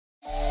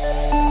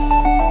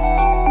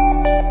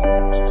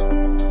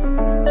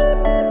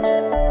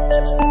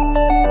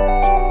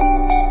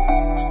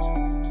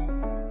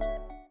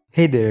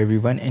Hey there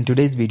everyone, in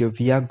today's video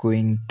we are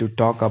going to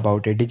talk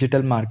about a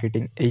digital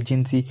marketing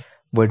agency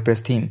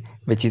WordPress theme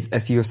which is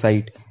SEO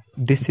site.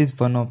 This is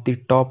one of the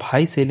top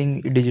high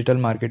selling digital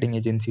marketing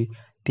agency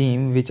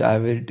theme which I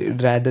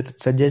would rather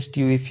suggest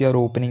you if you are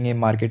opening a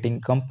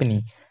marketing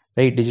company,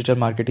 right? Digital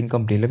marketing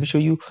company. Let me show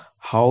you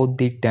how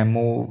the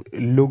demo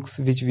looks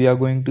which we are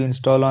going to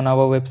install on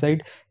our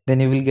website. Then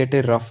you will get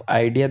a rough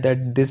idea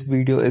that this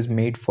video is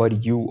made for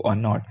you or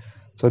not.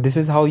 So this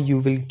is how you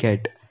will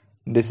get.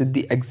 This is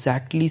the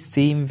exactly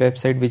same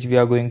website which we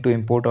are going to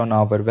import on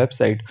our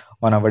website,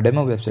 on our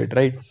demo website,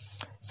 right?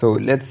 So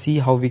let's see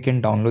how we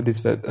can download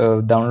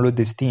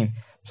this theme.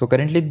 So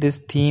currently this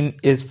theme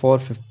is for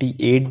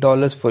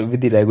 $58 for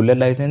with the regular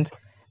license,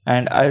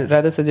 and I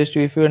rather suggest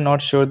you, if you are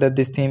not sure that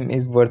this theme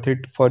is worth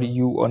it for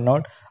you or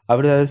not, I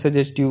would rather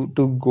suggest you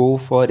to go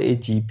for a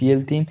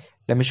GPL theme.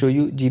 Let me show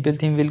you. GPL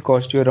theme will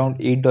cost you around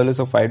 $8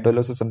 or $5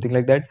 or something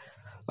like that.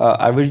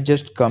 I will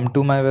just come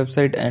to my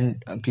website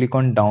and click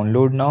on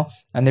download now,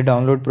 and the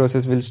download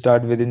process will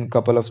start within a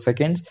couple of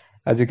seconds.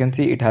 As you can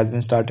see, it has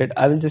been started.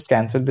 I will just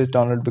cancel this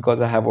download because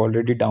I have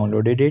already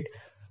downloaded it.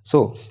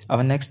 So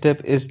our next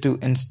step is to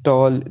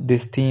install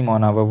this theme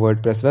on our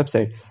WordPress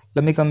website.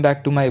 Let me come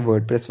back to my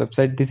WordPress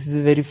website. This is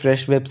a very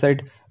fresh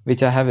website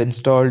which I have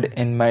installed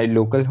in my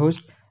local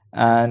host,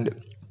 and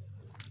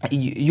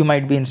you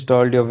might be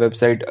installed your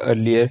website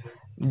earlier.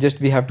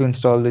 Just we have to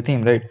install the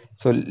theme, right?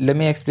 So let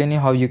me explain you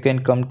how you can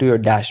come to your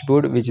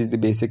dashboard, which is the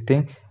basic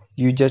thing.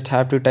 You just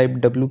have to type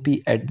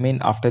wp admin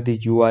after the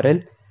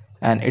URL,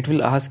 and it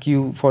will ask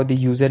you for the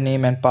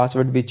username and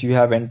password which you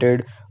have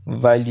entered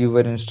while you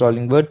were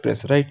installing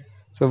WordPress, right?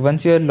 So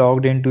once you are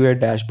logged into your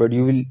dashboard,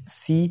 you will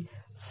see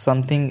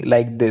something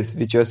like this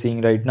which you are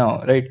seeing right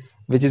now, right?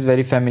 Which is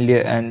very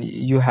familiar, and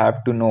you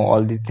have to know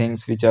all the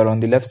things which are on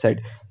the left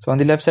side. So on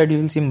the left side you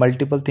will see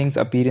multiple things: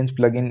 appearance,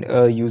 plugin,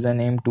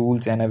 username,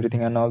 tools, and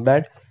everything and all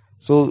that.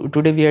 So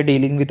today we are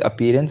dealing with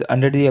appearance.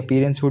 Under the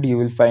appearance hood you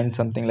will find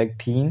something like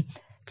theme.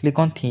 Click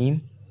on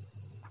theme,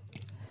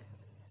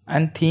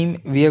 and theme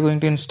we are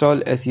going to install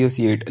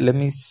SEO-seo. Let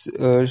me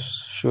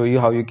show you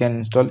how you can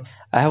install.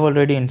 I have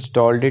already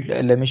installed it.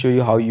 Let me show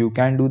you how you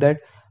can do that.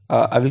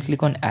 I will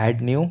click on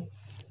add new,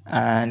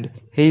 and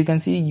here you can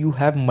see you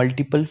have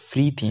multiple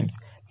free themes.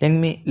 Let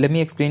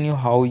me explain you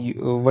how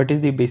what is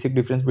the basic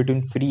difference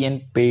between free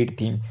and paid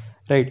theme,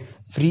 right?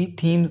 Free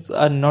themes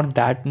are not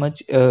that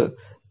much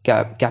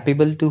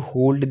capable to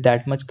hold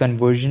that much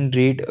conversion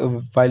rate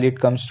while it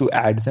comes to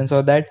AdSense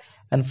or that,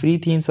 and free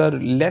themes are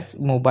less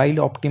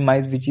mobile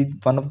optimized, which is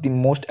one of the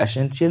most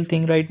essential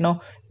thing right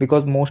now,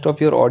 because most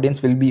of your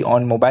audience will be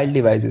on mobile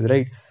devices,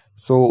 right?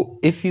 So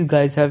if you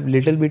guys have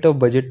little bit of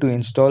budget to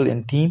install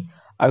in theme,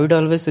 I would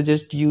always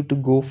suggest you to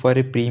go for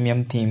a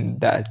premium theme.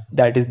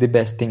 That is the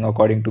best thing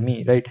according to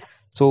me, right?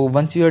 So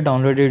once you have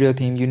downloaded your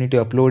theme, you need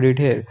to upload it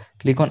here.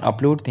 Click on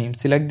upload theme,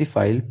 select the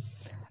file.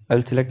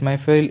 I'll select my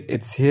file,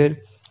 it's here.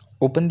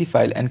 Open the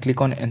file and click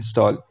on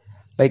install.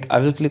 Like I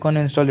will click on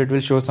install, it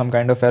will show some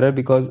kind of error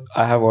because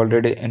I have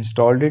already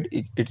installed it.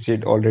 It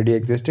said already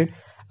existed.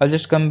 I'll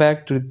just come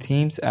back to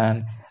themes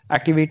and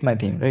activate my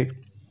theme, right?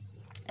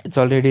 It's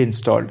already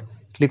installed.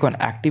 Click on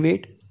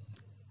activate.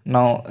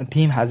 Now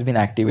theme has been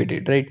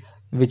activated, right?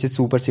 Which is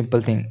super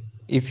simple thing.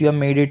 If you have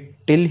made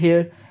it till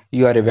here,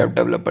 you are a web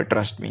developer,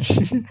 trust me.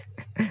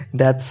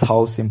 That's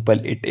how simple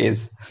it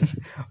is.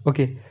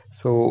 Okay,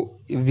 so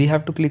we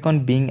have to click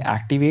on being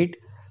activate.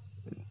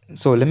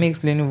 So let me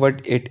explain you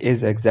what it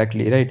is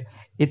exactly, right?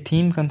 A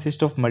theme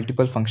consists of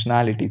multiple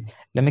functionalities.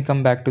 Let me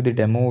come back to the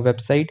demo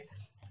website.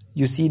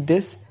 You see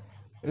this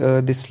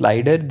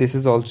slider. This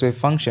is also a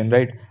function,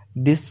 right?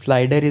 This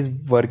slider is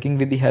working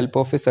with the help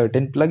of a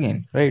certain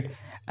plugin, right?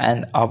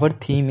 And our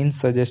theme is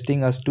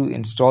suggesting us to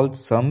install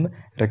some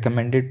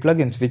recommended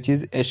plugins, which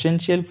is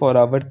essential for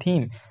our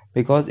theme,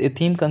 because a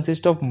theme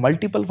consists of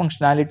multiple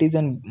functionalities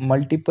and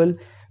multiple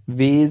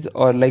ways,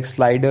 or like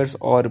sliders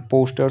or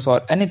posters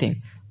or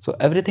anything. So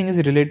everything is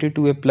related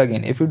to a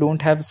plugin. If you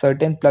don't have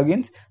certain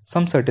plugins,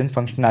 some certain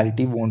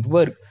functionality won't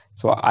work.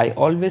 So I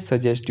always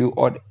suggest you,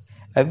 or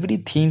every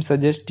theme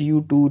suggests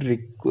you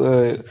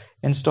to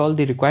install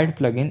the required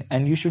plugin,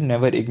 and you should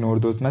never ignore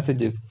those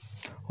messages.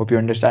 Hope you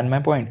understand my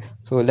point.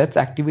 So let's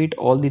activate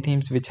all the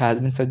themes which has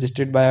been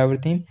suggested by our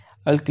theme.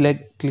 I'll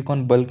click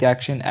on bulk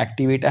action,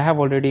 activate. I have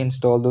already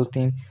installed those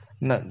themes.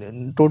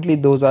 Totally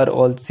those are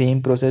all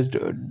same process,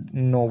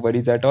 no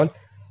worries at all.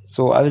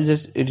 So I will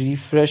just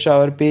refresh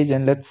our page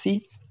and let's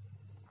see.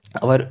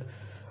 Our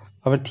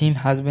theme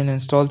has been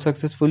installed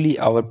successfully.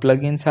 Our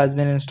plugins has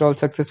been installed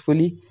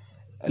successfully.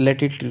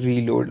 Let it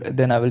reload,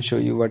 then I will show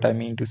you what I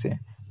mean to say,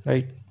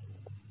 right?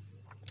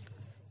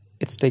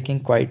 It's taking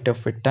quite a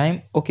bit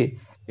time. Okay,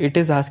 it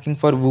is asking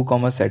for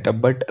WooCommerce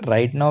setup, but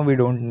right now we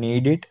don't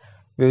need it.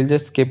 We will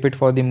just skip it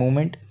for the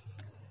moment.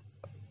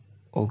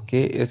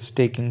 Okay, it's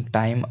taking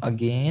time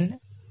again.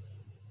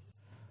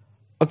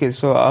 Okay,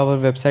 so our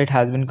website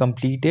has been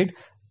completed,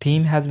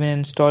 theme has been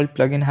installed,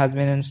 plugin has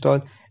been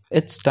installed.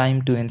 It's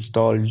time to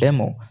install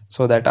demo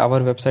so that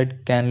our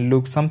website can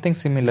look something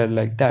similar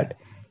like that.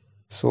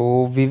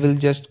 So we will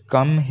just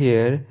come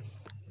here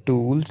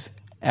tools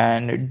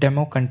and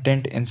demo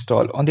content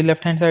install. On the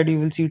left hand side you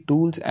will see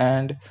tools,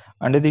 and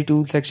under the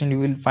tools section you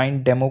will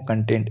find demo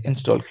content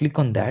install. Click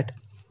on that,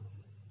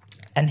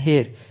 and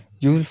here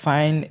you will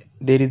find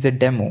there is a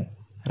demo,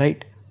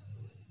 right?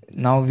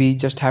 Now we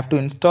just have to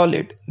install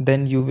it,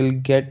 then you will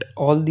get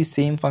all the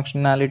same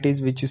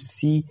functionalities which you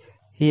see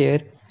here.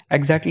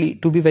 Exactly,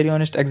 to be very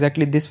honest,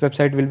 exactly this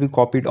website will be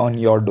copied on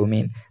your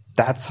domain.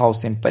 That's how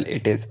simple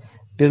it is.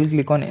 We will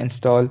click on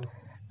install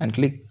and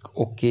click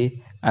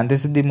OK, and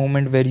this is the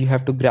moment where you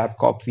have to grab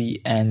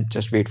copy and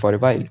just wait for a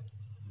while.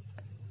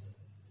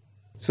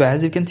 So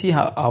as you can see,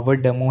 how our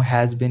demo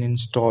has been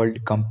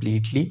installed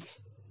completely.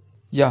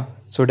 Yeah,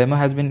 so demo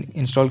has been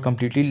installed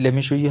completely. Let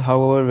me show you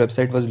how our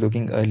website was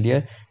looking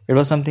earlier. It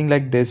was something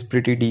like this,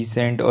 pretty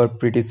decent or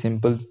pretty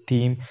simple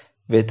theme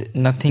with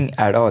nothing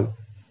at all.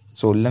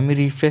 So let me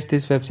refresh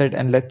this website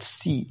and let's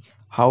see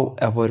how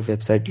our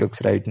website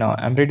looks right now.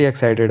 I'm pretty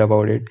excited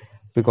about it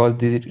because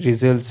the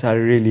results are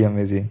really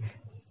amazing.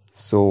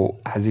 So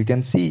as you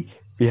can see,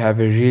 we have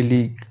a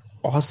really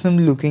awesome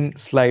looking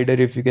slider.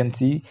 If you can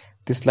see,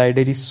 the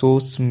slider is so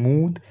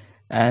smooth,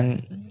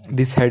 and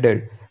this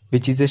header,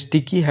 which is a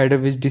sticky header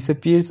which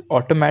disappears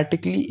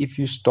automatically if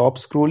you stop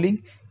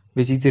scrolling,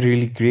 which is a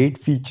really great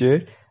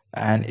feature.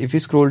 And if you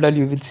scroll down,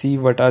 you will see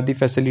what are the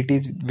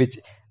facilities which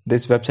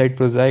this website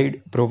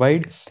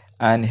provide.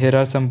 And here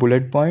are some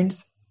bullet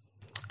points.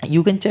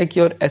 You can check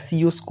your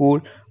SEO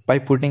score by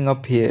putting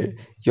up here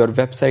your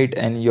website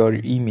and your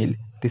email.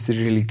 This is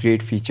a really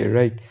great feature,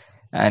 right?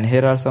 And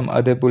here are some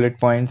other bullet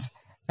points,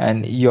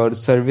 and your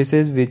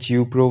services which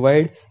you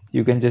provide,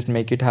 you can just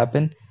make it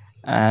happen,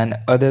 and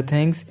other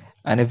things,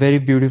 and a very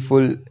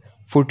beautiful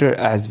footer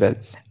as well.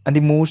 And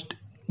the most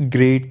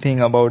great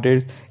thing about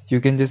it, you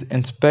can just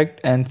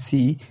inspect and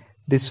see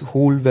this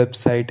whole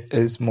website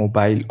is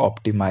mobile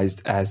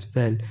optimized as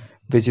well,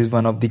 which is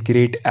one of the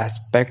great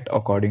aspect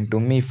according to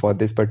me for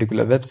this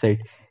particular website.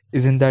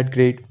 Isn't that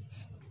great?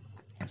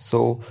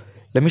 So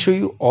let me show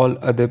you all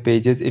other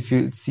pages. If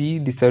you see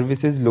the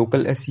services,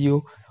 local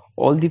SEO,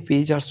 all the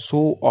page are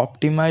so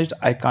optimized,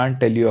 I can't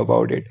tell you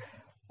about it.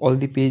 All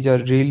the page are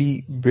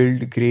really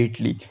built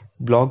greatly.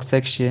 Blog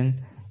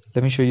section,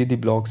 let me show you the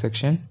blog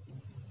section.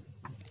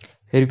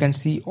 Here you can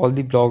see all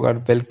the blog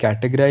are well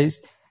categorized,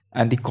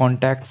 and the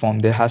contact form,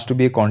 there has to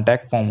be a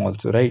contact form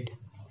also, right?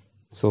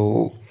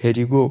 So here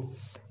you go.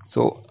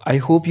 So I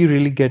hope you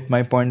really get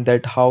my point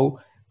that how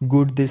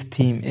good this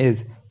theme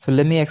is. So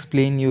let me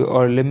explain you,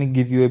 or let me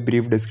give you a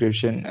brief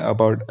description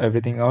about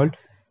everything out.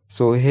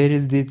 So here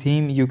is the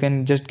theme. You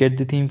can just get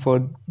the theme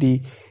for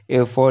the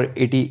for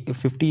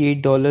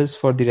 $58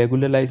 for the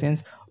regular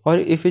license, or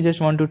if you just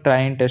want to try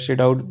and test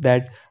it out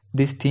that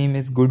this theme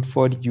is good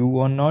for you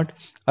or not,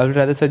 I would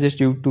rather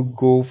suggest you to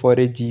go for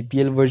a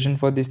GPL version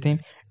for this theme.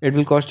 It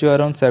will cost you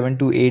around $7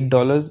 to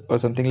 $8 or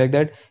something like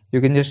that.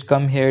 You can just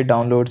come here,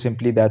 download,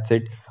 simply that's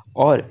it.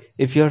 Or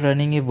if you're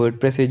running a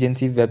WordPress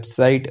agency,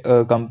 website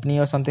company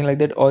or something like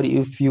that, or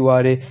if you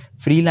are a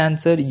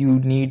freelancer, you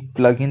need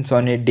plugins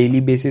on a daily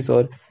basis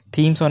or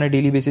themes on a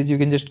daily basis, you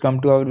can just come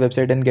to our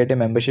website and get a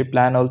membership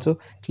plan also.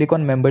 Click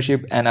on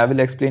membership and I will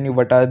explain you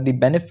what are the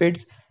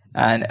benefits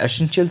and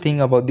essential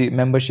thing about the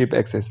membership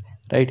access.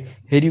 Right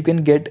here you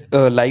can get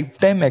a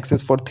lifetime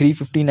access for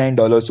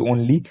 $359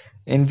 only,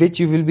 in which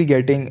you will be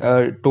getting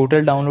a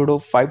total download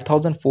of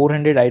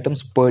 5,400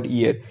 items per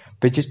year,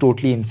 which is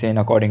totally insane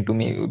according to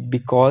me.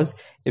 Because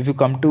if you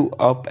come to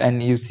up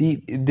and you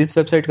see, this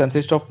website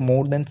consists of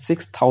more than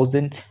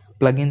 6,000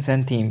 plugins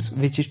and themes,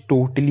 which is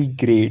totally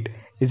great,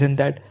 isn't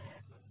that?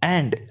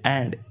 And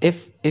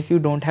if you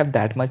don't have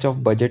that much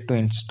of budget to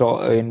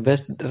install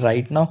invest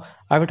right now,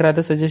 I would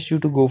rather suggest you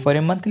to go for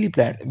a monthly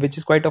plan, which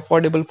is quite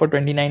affordable for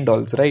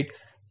 $29, right?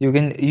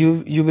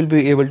 You will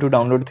be able to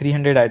download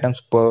 300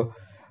 items per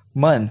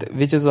month,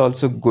 which is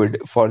also good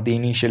for the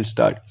initial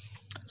start.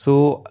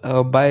 So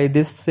by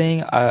this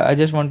saying, I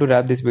just want to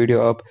wrap this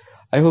video up.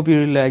 I hope you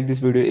really like this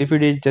video. If you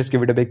did, just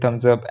give it a big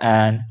thumbs up,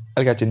 and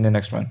I'll catch you in the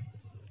next one.